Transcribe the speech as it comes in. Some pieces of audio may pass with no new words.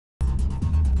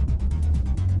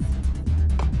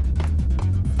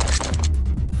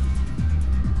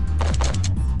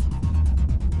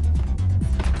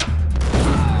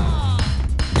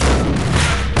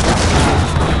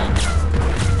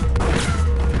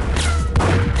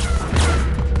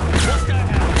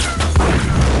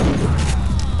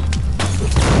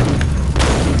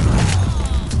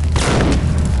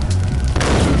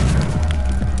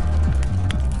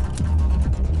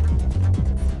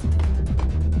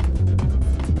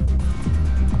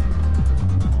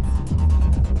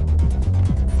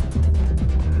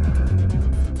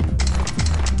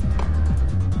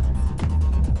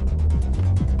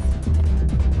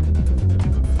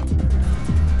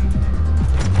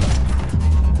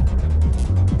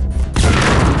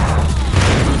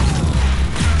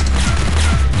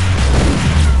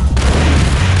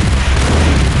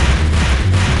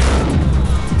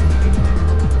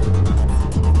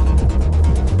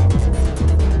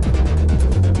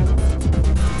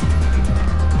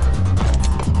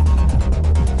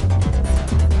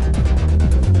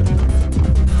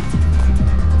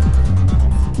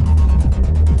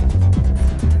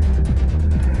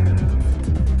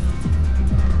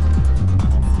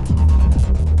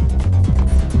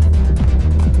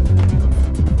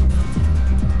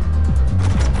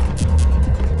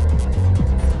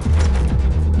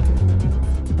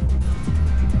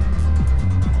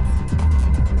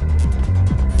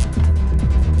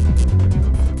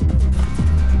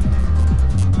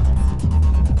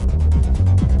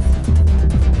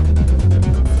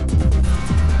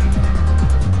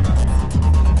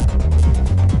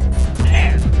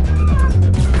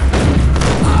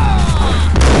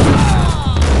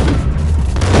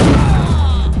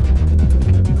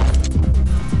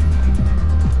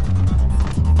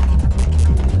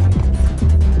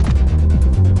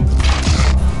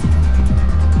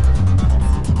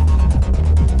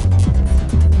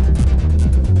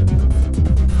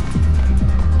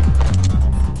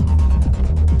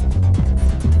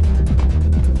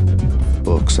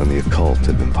occult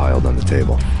had been piled on the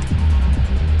table.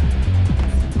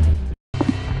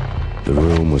 The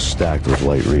room was stacked with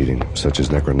light reading, such as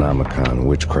Necronomicon,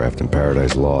 Witchcraft, and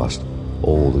Paradise Lost.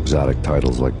 Old exotic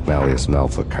titles like Malleus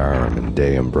Maleficarum and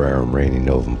De Umbrarum Reini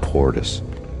Novum Portus.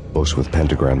 Books with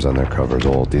pentagrams on their covers,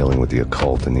 all dealing with the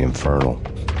occult and the infernal,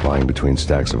 lying between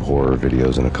stacks of horror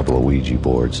videos and a couple of Ouija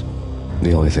boards.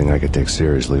 The only thing I could take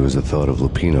seriously was the thought of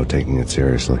Lupino taking it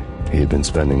seriously. He had been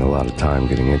spending a lot of time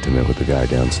getting intimate with the guy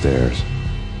downstairs.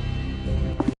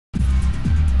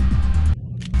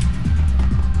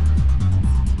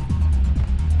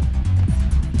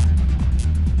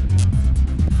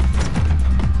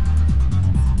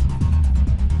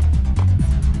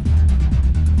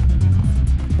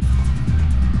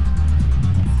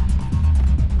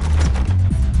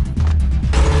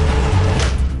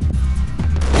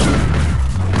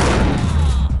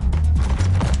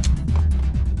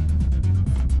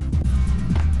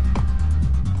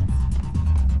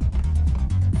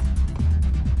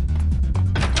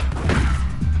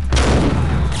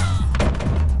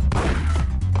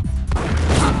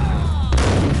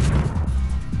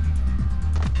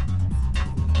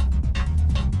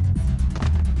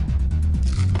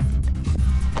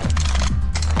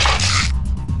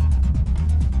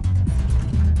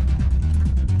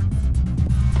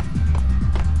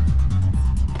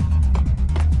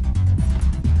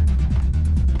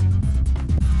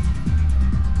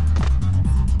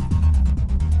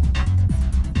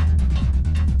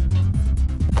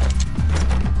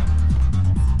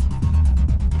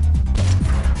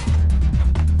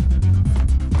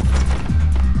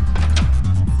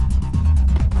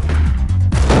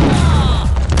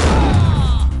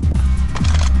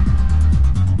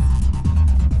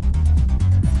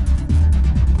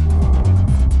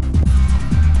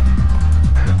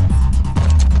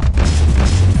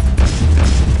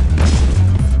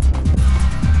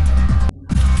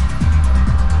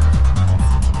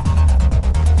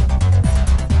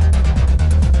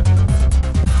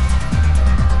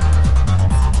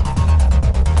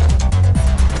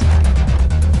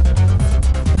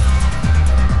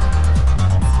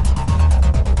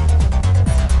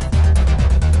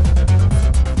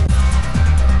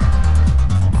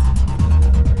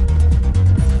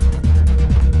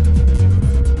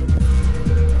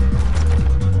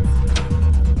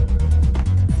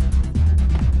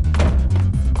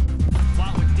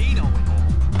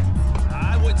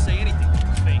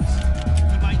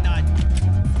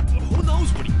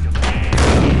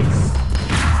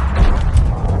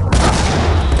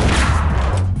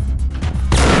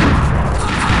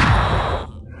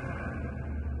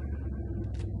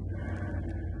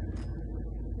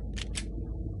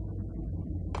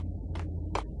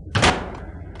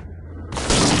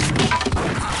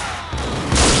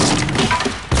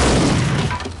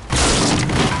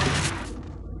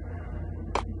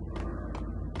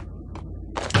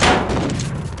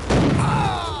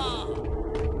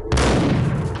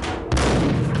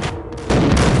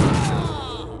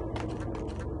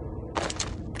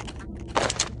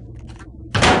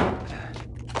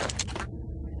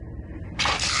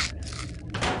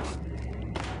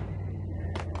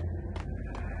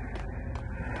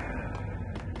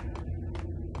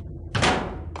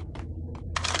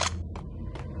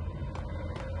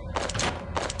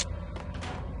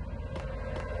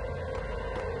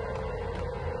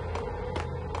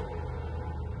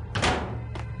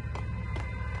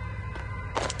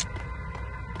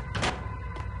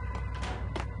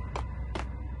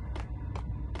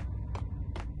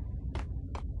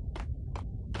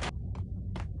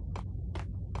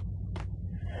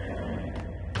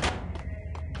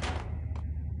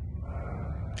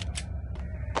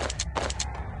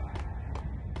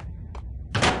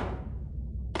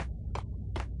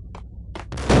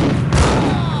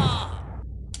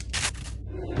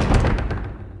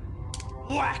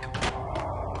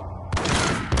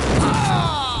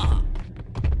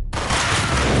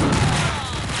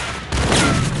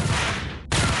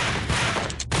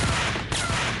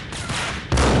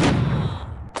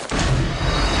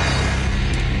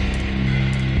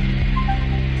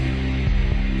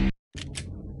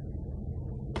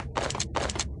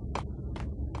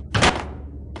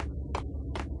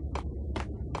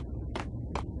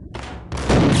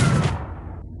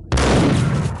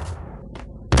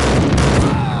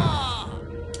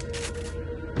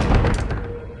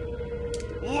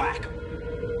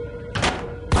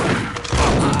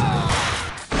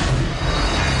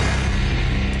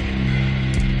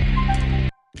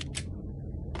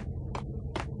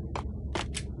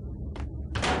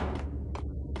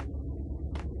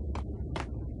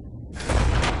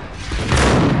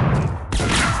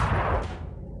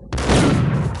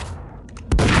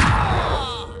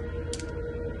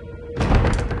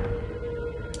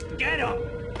 Get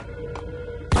him!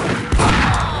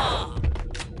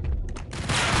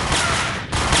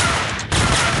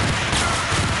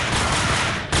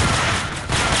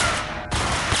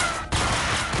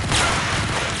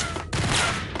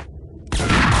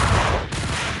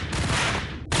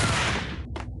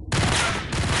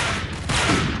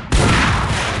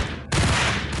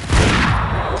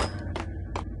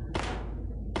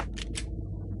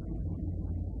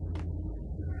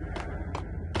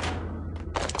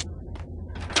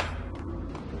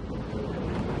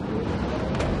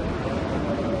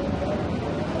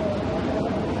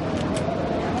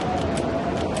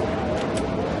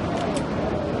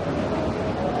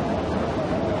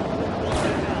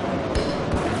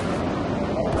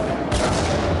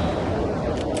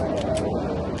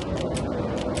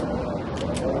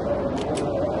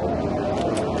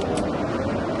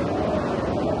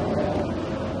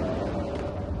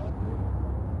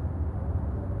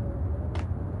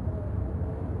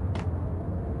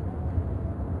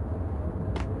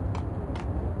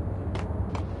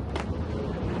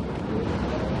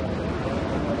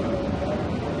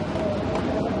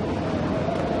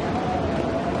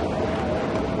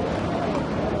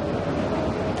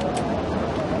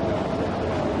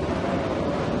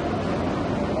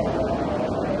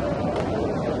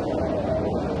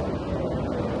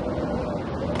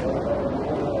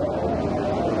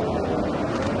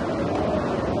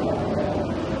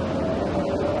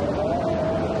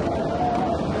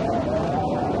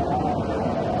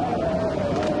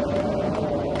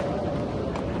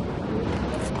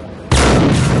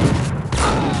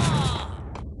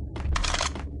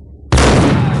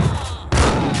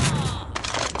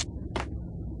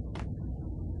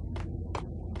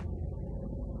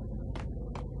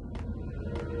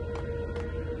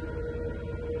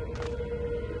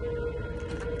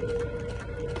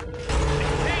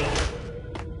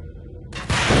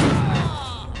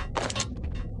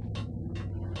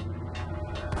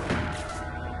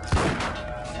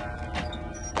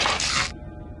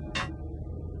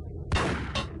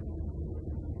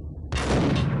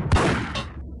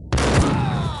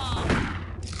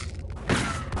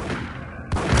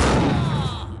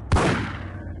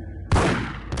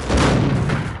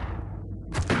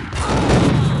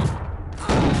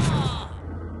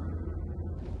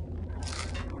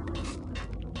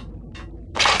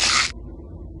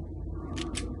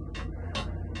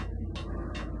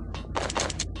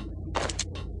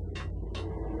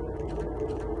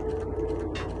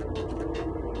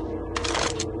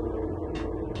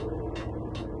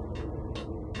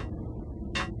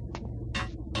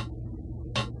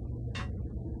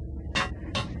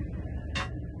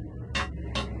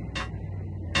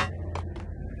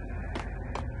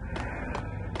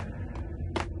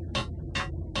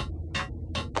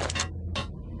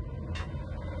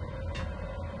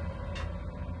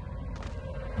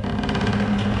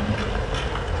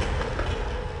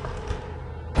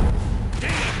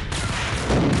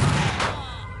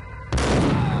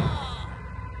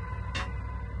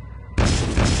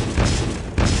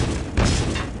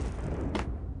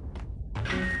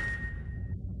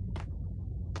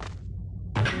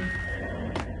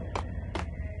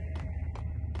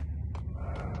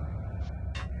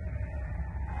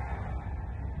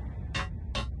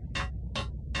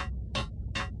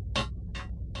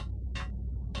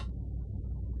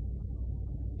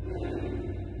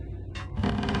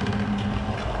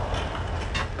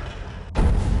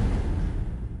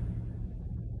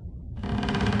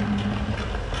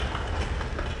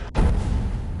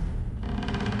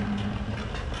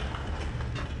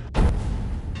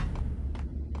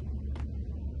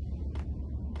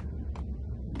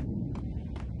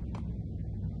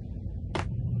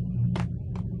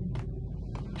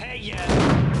 Hey,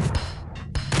 yeah.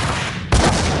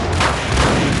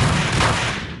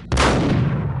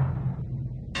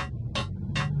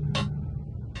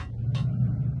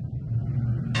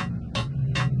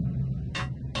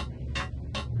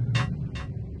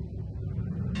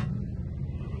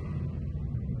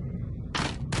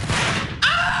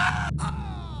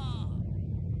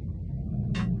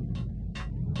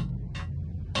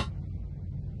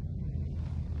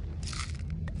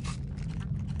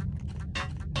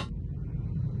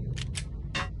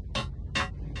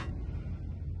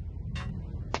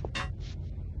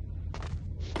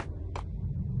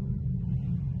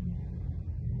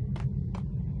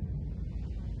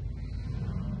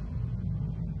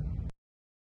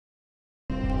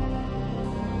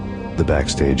 The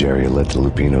backstage area led to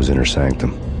Lupino's inner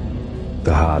sanctum.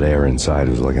 The hot air inside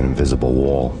was like an invisible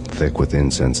wall, thick with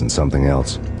incense and something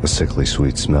else, a sickly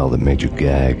sweet smell that made you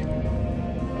gag.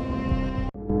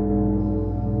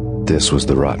 This was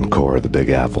the rotten core of the Big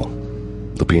Apple.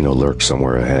 Lupino lurked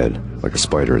somewhere ahead, like a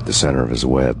spider at the center of his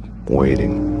web,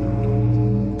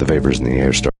 waiting. The vapors in the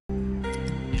air started.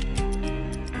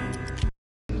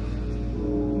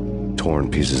 Torn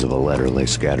pieces of a letter lay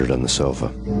scattered on the sofa.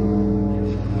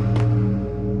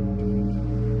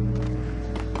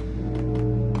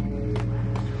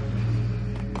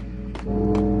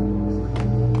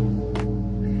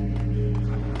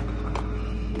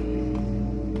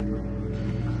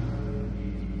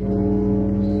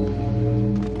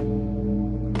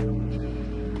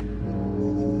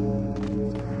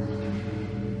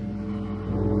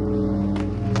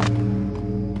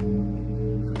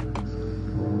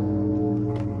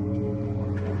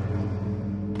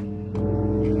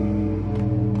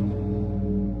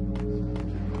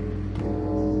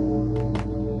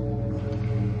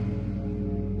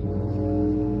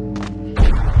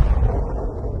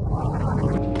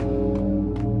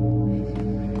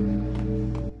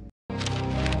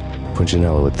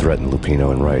 Punchinello had threatened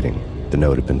Lupino in writing. The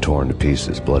note had been torn to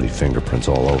pieces, bloody fingerprints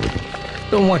all over them.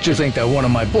 Don't want you to think that one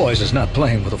of my boys is not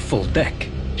playing with a full deck.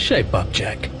 Shape up,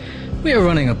 Jack. We are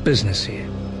running a business here.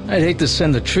 I'd hate to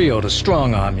send the trio to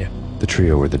strong-arm you. The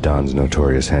trio were the Don's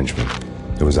notorious henchmen.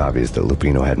 It was obvious that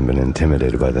Lupino hadn't been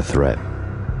intimidated by the threat.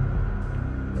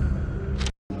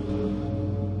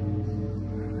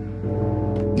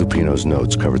 Lupino's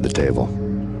notes covered the table.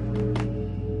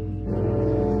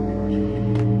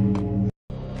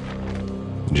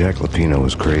 Jack Lupino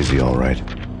was crazy, all right.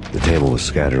 The table was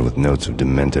scattered with notes of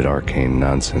demented arcane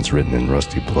nonsense written in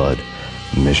rusty blood.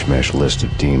 A mishmash list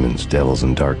of demons, devils,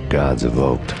 and dark gods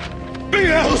evoked.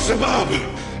 Beelzebub,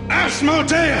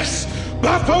 Asmodeus,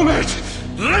 Baphomet,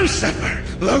 Lucifer,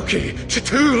 Loki,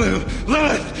 Cthulhu,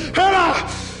 Lilith,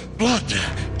 Hela, blood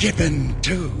given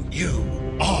to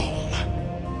you all.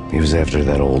 He was after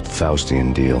that old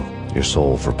Faustian deal. Your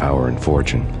soul for power and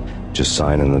fortune. Just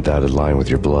sign on the dotted line with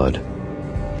your blood.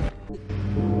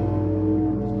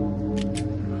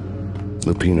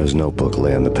 Lupino's notebook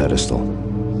lay on the pedestal.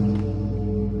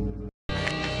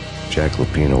 Jack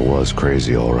Lupino was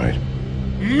crazy, all right.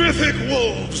 Mythic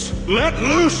wolves, let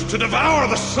loose to devour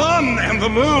the sun and the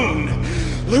moon.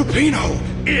 Lupino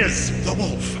is the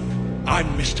wolf. I'm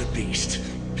Mr. Beast,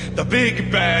 the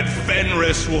big bad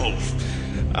Fenris wolf.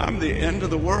 I'm the end of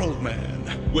the world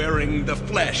man, wearing the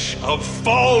flesh of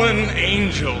fallen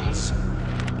angels.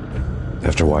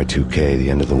 After Y2K,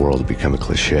 the end of the world had become a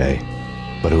cliché.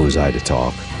 But who was I to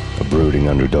talk? A brooding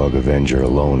underdog avenger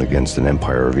alone against an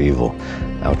empire of evil,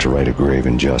 out to right a grave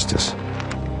injustice.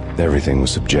 Everything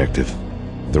was subjective.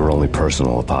 There were only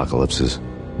personal apocalypses.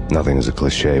 Nothing is a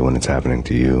cliché when it's happening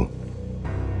to you.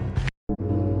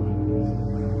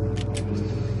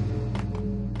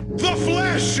 The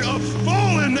flesh of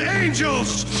fallen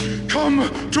angels!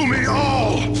 Come to me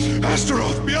all!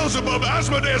 Astaroth, Beelzebub,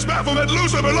 Asmodeus, Baphomet,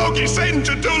 Lucifer, Loki, Satan,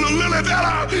 Cthulhu, Lilith,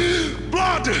 Hela!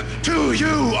 Blood to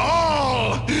you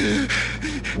all!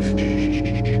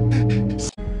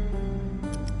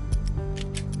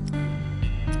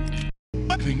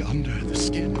 Living under the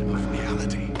skin of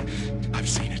reality. I've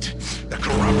seen it. The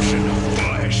corruption of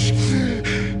flesh.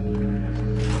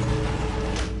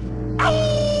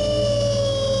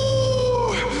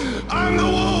 I'm the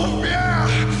wolf, yeah!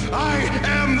 I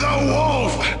am the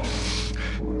wolf!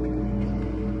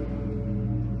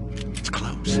 It's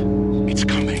close. It's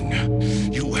coming.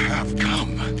 You have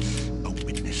come. A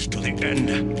witness to the end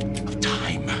of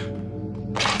time.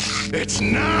 It's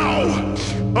now!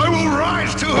 I will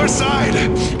rise to her side!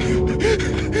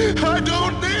 I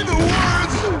don't need the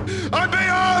words! I'm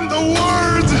beyond the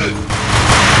words!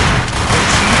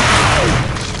 It's now!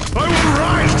 I will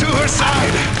rise to her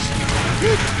side!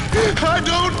 I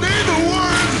don't need the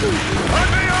words! I'm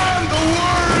beyond the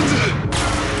words!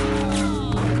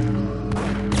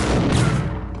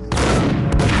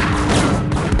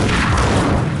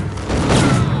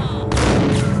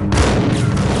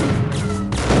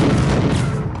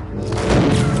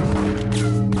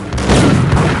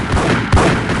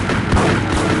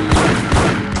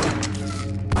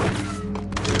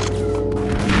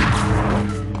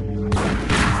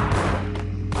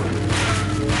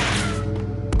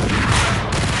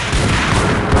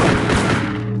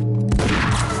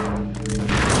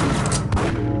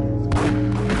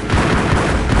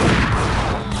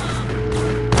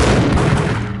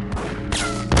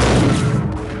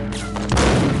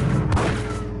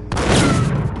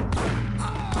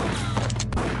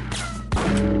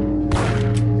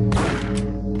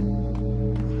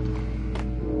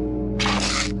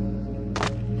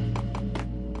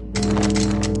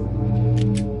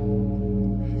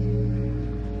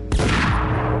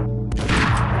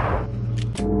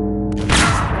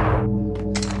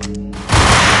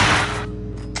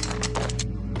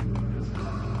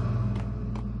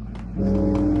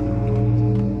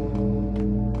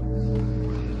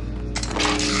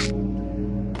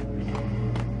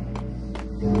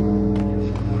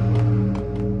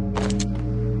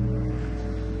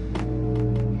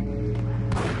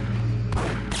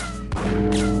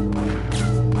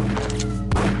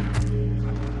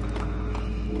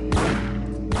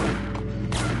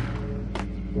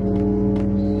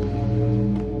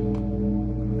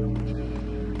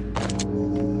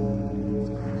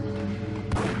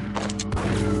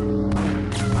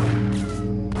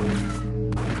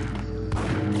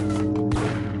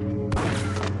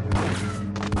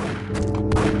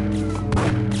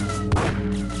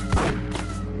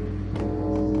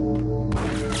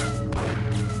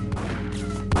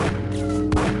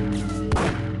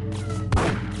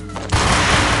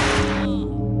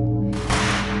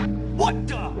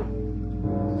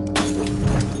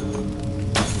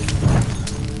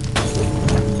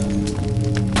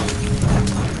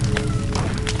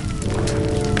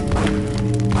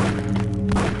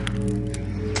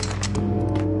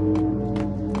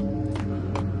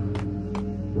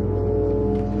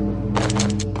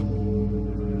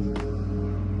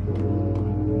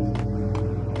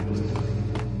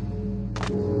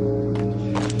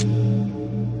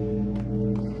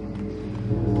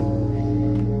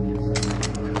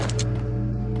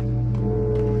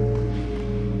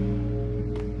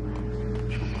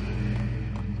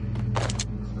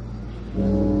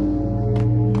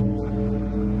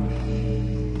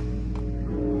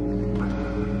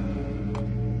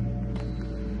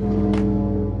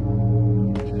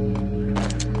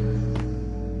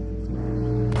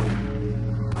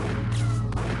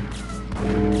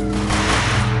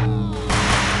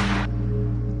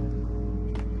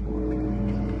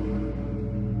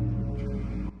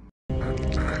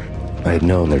 I had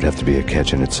known there'd have to be a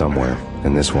catch in it somewhere,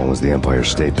 and this one was the Empire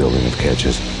State Building of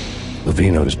catches.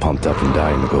 Levino was pumped up and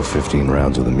dying to go 15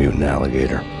 rounds with a mutant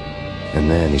alligator.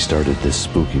 And then he started this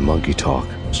spooky monkey talk,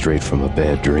 straight from a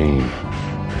bad dream.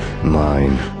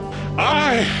 Mine.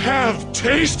 I have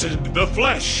tasted the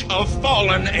flesh of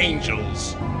fallen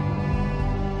angels.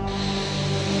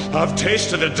 I've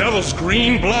tasted the devil's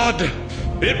green blood.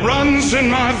 It runs in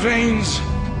my veins.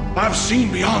 I've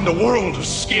seen beyond the world of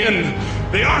skin,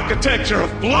 the architecture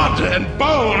of blood and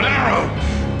bow and arrow.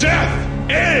 Death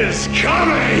is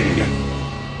coming!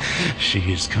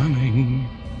 She is coming,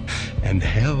 and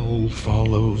hell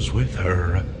follows with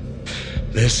her.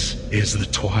 This is the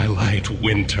twilight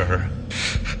winter.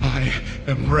 I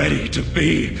am ready to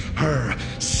be her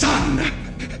son.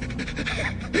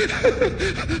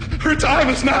 Her time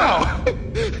is now,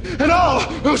 and all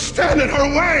who stand in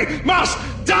her way must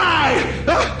die!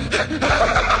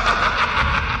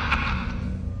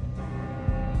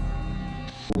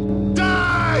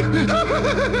 Die!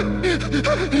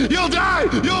 You'll die!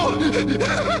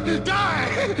 You'll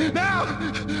die! Now!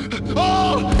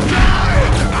 All die!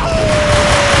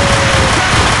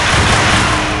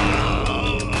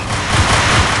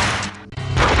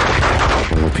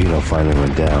 When Lupino finally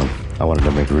went down, I wanted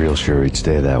to make real sure he'd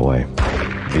stay that way.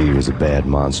 V was a bad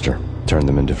monster. Turned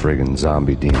them into friggin'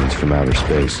 zombie demons from outer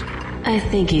space. I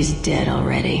think he's dead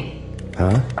already.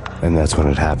 Huh? And that's when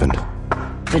it happened.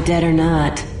 But dead or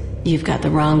not, you've got the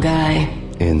wrong guy.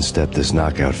 In stepped this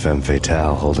knockout femme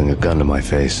fatale, holding a gun to my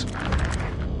face.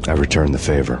 I returned the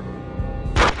favor.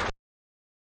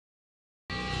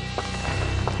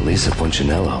 Lisa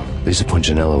Punchinello. Lisa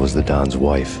Punchinello was the Don's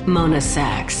wife. Mona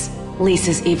Sachs.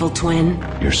 Lisa's evil twin.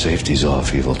 Your safety's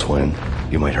off, evil twin.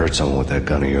 You might hurt someone with that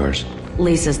gun of yours.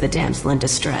 Lisa's the damsel in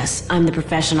distress. I'm the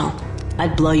professional.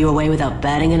 I'd blow you away without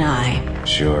batting an eye.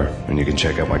 Sure, and you can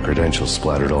check out my credentials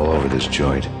splattered all over this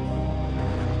joint.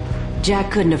 Jack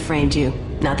couldn't have framed you.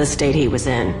 Not the state he was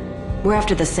in. We're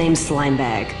after the same slime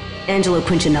bag. Angelo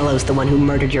Punchinello's the one who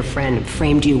murdered your friend and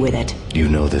framed you with it. You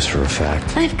know this for a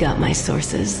fact. I've got my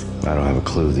sources. I don't have a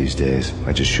clue these days.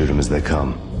 I just shoot them as they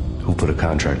come. Who put a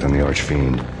contract on the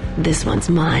Archfiend? This one's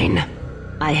mine.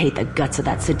 I hate the guts of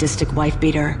that sadistic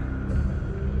wife-beater.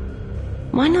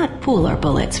 Why not pool our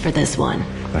bullets for this one?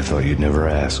 I thought you'd never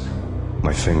ask.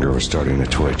 My finger was starting to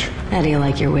twitch. How do you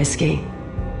like your whiskey?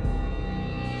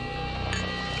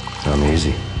 I'm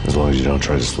easy, as long as you don't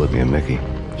try to slip me a Mickey.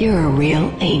 You're a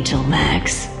real angel,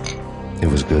 Max. It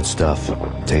was good stuff.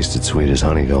 Tasted sweet as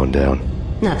honey going down.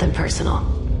 Nothing personal.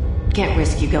 Can't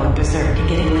risk you going berserk and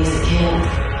getting Lisa killed.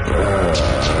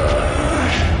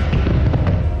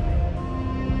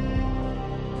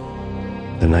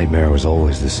 The nightmare was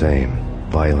always the same.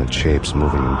 Violent shapes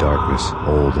moving in darkness,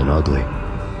 old and ugly.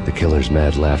 The killer's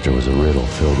mad laughter was a riddle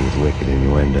filled with wicked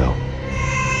innuendo.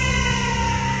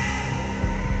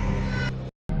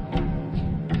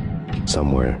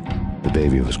 Somewhere, the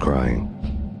baby was crying.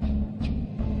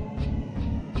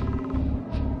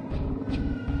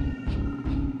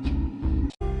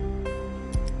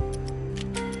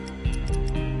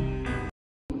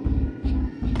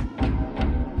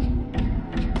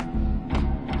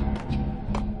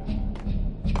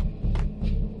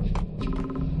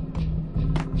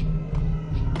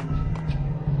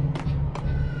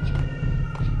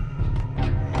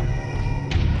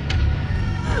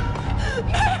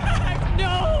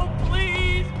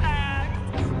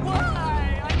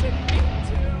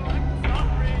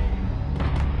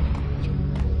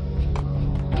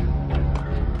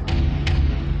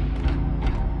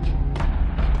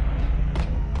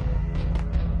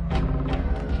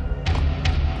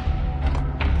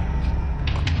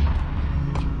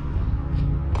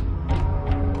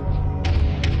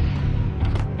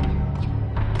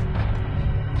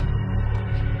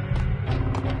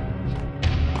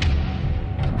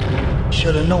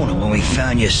 Should have known it when we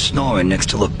found you snoring next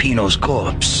to Lupino's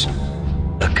corpse.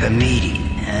 A comedian,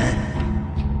 huh?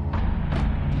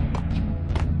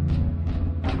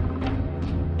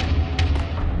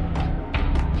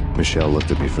 Michelle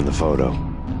looked at me from the photo.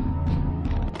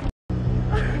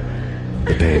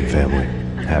 The Payne family.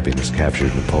 Happiness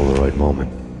captured in a Polaroid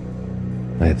moment.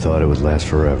 I had thought it would last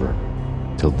forever,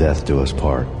 till death do us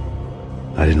part.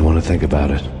 I didn't want to think about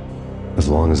it. As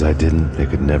long as I didn't, it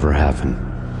could never happen.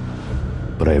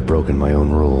 But I had broken my own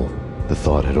rule. The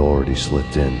thought had already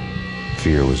slipped in.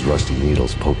 Fear was rusty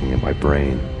needles poking at my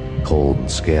brain. Cold and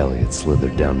scaly, it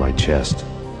slithered down my chest.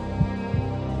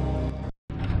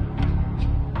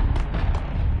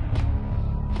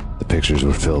 The pictures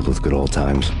were filled with good old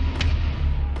times.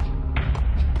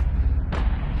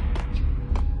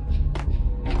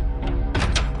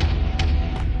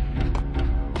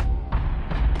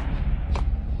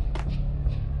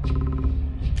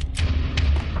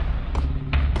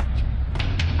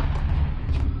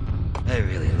 I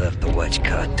really love to watch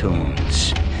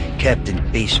cartoons.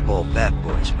 Captain Baseball Bat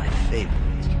Boy's my favorite.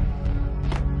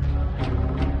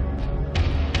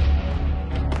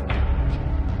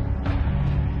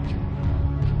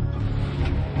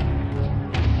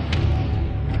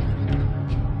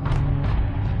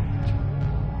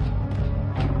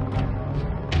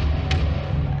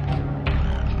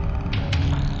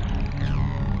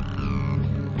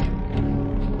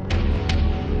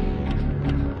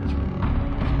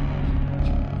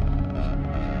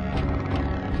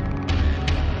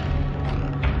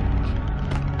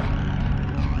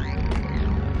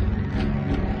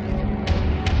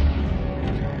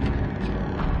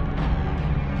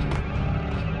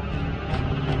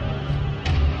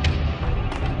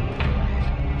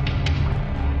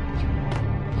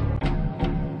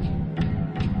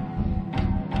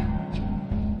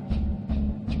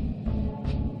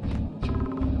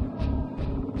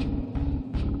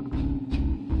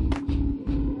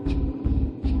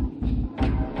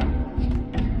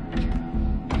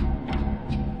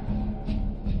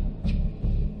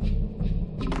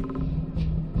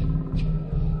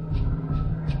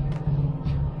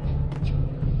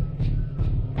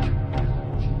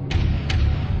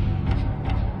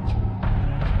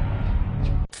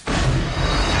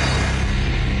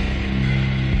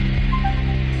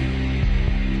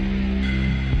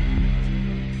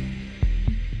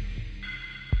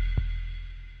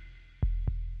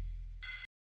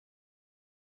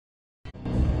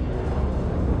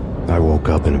 I woke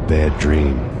up in a bad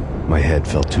dream. My head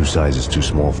felt 2 sizes too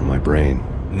small for my brain.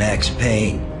 Max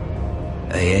Payne.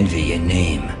 I envy your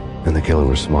name. And the killer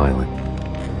was smiling.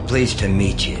 Pleased to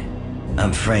meet you.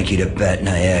 I'm Frankie the Bat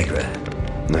Niagara.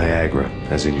 Niagara,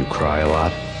 as in you cry a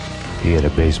lot? He had a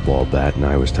baseball bat and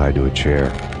I was tied to a chair.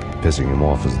 Pissing him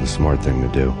off was the smart thing to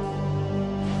do.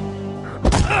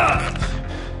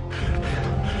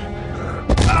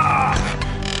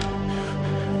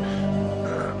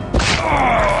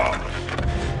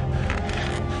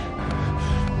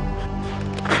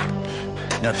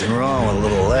 Nothing wrong with a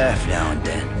little laugh now and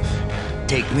then.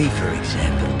 Take me, for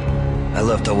example. I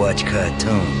love to watch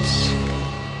cartoons.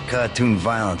 Cartoon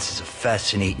violence is a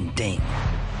fascinating thing.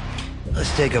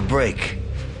 Let's take a break.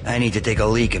 I need to take a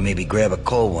leak and maybe grab a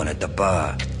cold one at the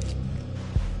bar.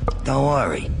 Don't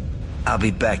worry. I'll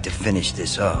be back to finish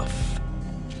this off.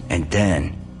 And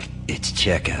then, it's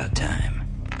checkout time.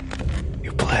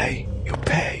 You play, you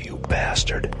pay, you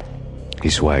bastard. He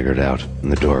swaggered out,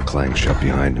 and the door clanged shut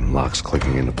behind him, locks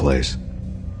clicking into place.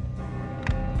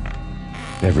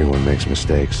 Everyone makes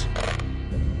mistakes.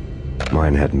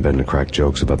 Mine hadn't been to crack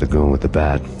jokes about the goon with the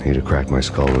bat. He'd have cracked my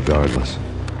skull regardless.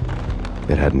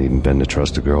 It hadn't even been to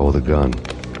trust a girl with a gun.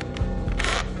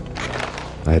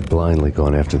 I had blindly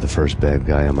gone after the first bad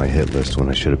guy on my hit list when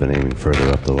I should have been aiming further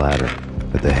up the ladder,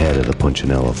 at the head of the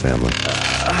Punchinello family.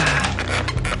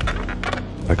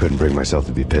 I couldn't bring myself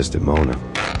to be pissed at Mona.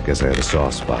 Guess I had a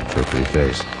soft spot for a pretty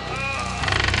face.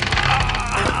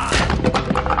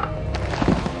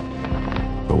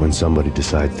 But when somebody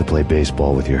decides to play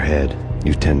baseball with your head,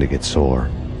 you tend to get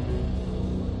sore.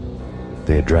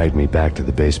 They had dragged me back to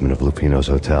the basement of Lupino's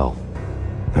hotel.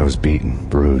 I was beaten,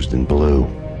 bruised, and blue.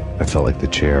 I felt like the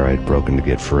chair I had broken to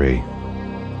get free.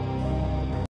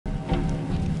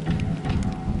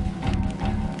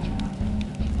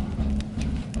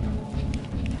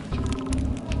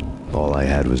 All I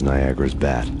had was Niagara's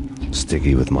bat,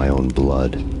 sticky with my own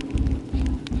blood.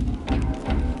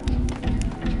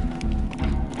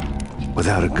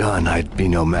 Without a gun, I'd be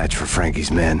no match for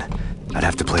Frankie's men. I'd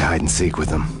have to play hide and seek with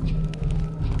them.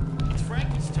 It's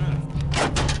Frankie's turn.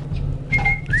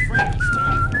 It's Frankie's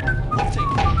turn. We'll take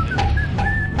it from him.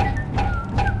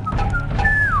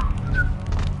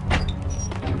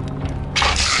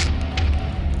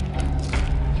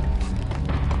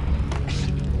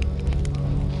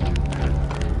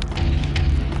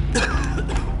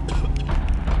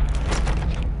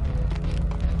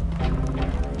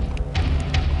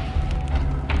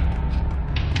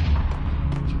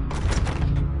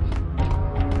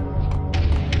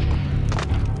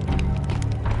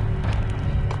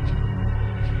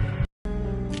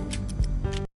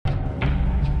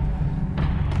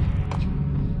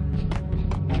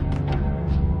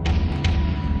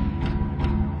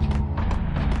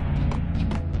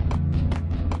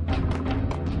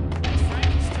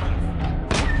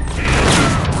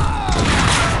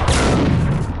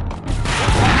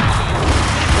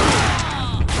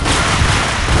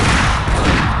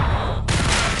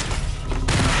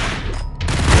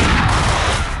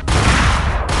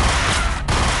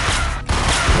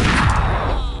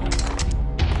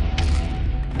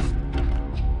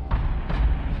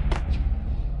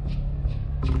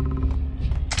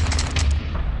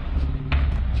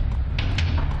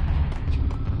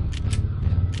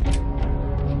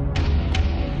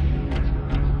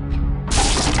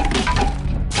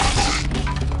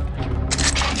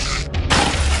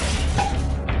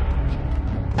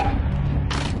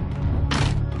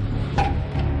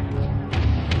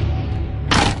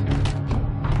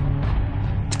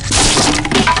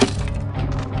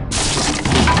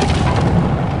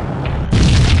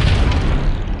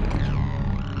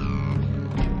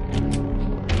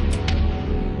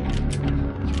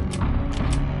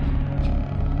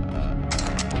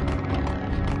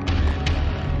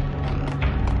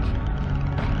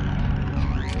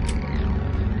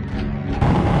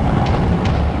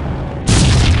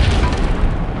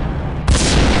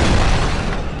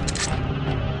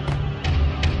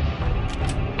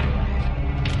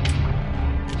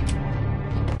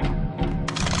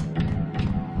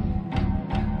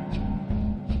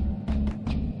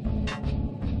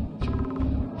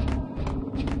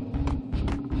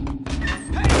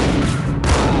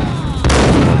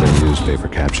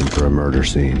 newspaper caption for a murder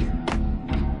scene.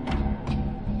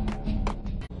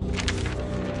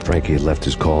 Frankie had left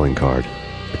his calling card,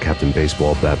 a Captain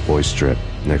Baseball bat boy strip,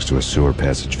 next to a sewer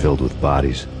passage filled with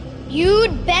bodies.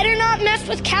 You'd better not mess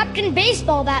with Captain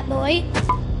Baseball, Bat Boy.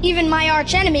 Even my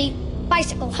archenemy,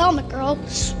 Bicycle Helmet Girl,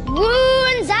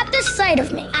 swoons at the sight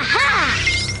of me. Aha!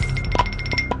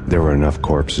 There were enough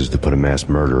corpses to put a mass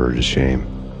murderer to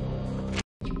shame.